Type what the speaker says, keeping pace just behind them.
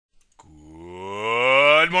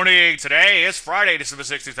Good morning. Today is Friday, December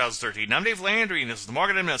 6, 2013. I'm Dave Landry, and this is the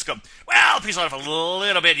Market in Minutes. Well, peace off a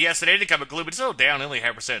little bit yesterday. Didn't come a glue, but it's still down nearly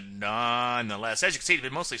 0.5% nonetheless. As you can see, it's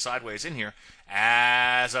been mostly sideways in here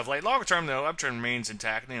as of late. Longer term, though, uptrend remains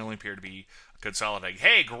intact, and they only appear to be consolidating.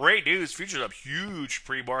 Hey, great news. Futures up huge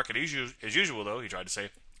pre-market. As usual, though, he tried to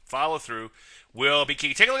say. Follow through will be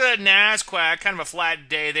key. Take a look at that NASDAQ, kind of a flat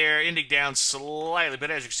day there, ending down slightly,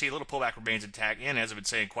 but as you can see, a little pullback remains intact, and as I've been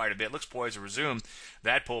saying quite a bit, looks poised to resume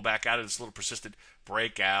that pullback out of this little persistent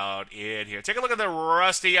breakout in here. Take a look at the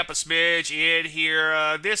Rusty up a smidge in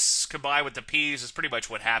here. This combined with the P's is pretty much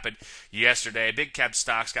what happened yesterday. Big cap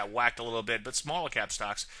stocks got whacked a little bit, but smaller cap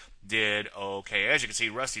stocks did okay. As you can see,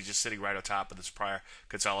 Rusty's just sitting right on top of this prior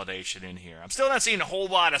consolidation in here. I'm still not seeing a whole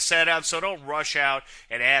lot of setup, so don't rush out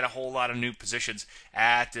and add a whole lot of new positions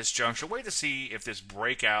at this juncture. Wait to see if this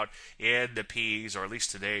breakout in the P's, or at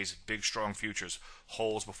least today's big strong futures,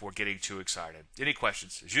 holds before getting too excited. Any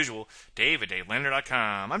questions? As usual, Dave at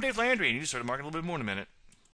DaveLandry.com. I'm Dave Landry, and you start the market a little bit more in a minute.